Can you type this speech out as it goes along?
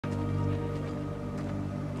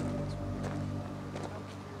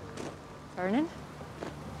Vernon?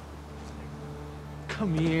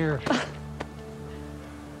 Come here.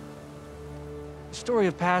 The story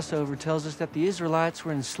of Passover tells us that the Israelites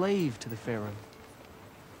were enslaved to the Pharaoh,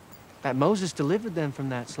 that Moses delivered them from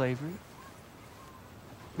that slavery,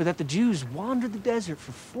 but that the Jews wandered the desert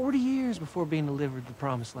for 40 years before being delivered to the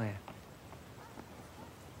Promised Land.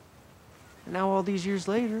 And now, all these years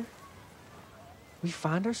later, we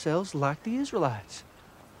find ourselves like the Israelites,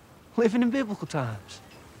 living in biblical times.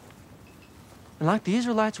 And like the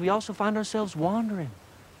Israelites, we also find ourselves wandering,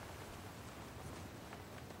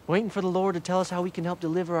 waiting for the Lord to tell us how we can help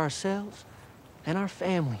deliver ourselves and our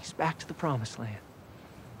families back to the Promised Land.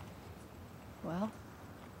 Well,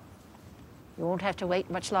 you won't have to wait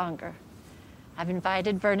much longer. I've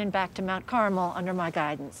invited Vernon back to Mount Carmel under my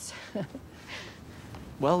guidance.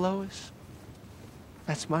 Well, Lois,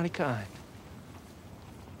 that's mighty kind.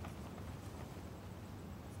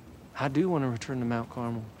 I do want to return to Mount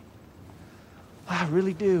Carmel. I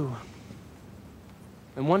really do.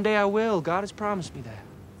 And one day I will. God has promised me that.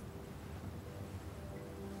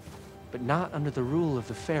 But not under the rule of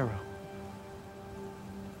the Pharaoh.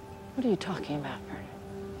 What are you talking about, Vernon?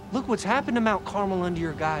 Look what's happened to Mount Carmel under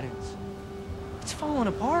your guidance. It's falling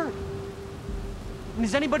apart. And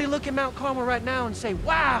does anybody look at Mount Carmel right now and say,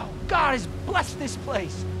 wow, God has blessed this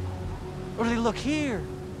place? Or do they look here,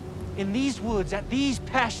 in these woods, at these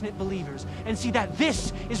passionate believers, and see that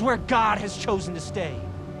this is where God has chosen to stay?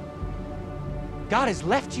 God has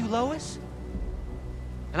left you, Lois,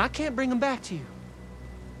 and I can't bring him back to you.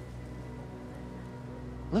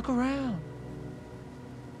 Look around.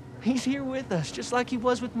 He's here with us, just like he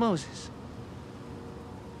was with Moses.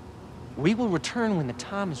 We will return when the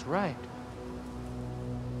time is right,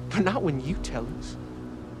 but not when you tell us.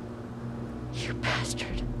 You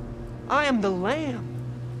bastard. I am the Lamb,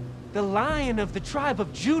 the Lion of the tribe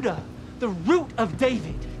of Judah, the root of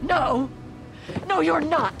David. No! No, you're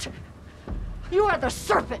not! You are the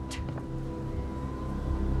serpent!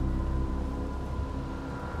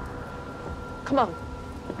 Come on.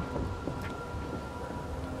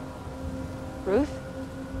 Ruth?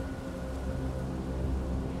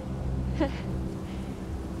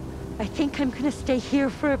 I think I'm gonna stay here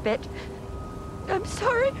for a bit. I'm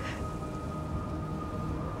sorry.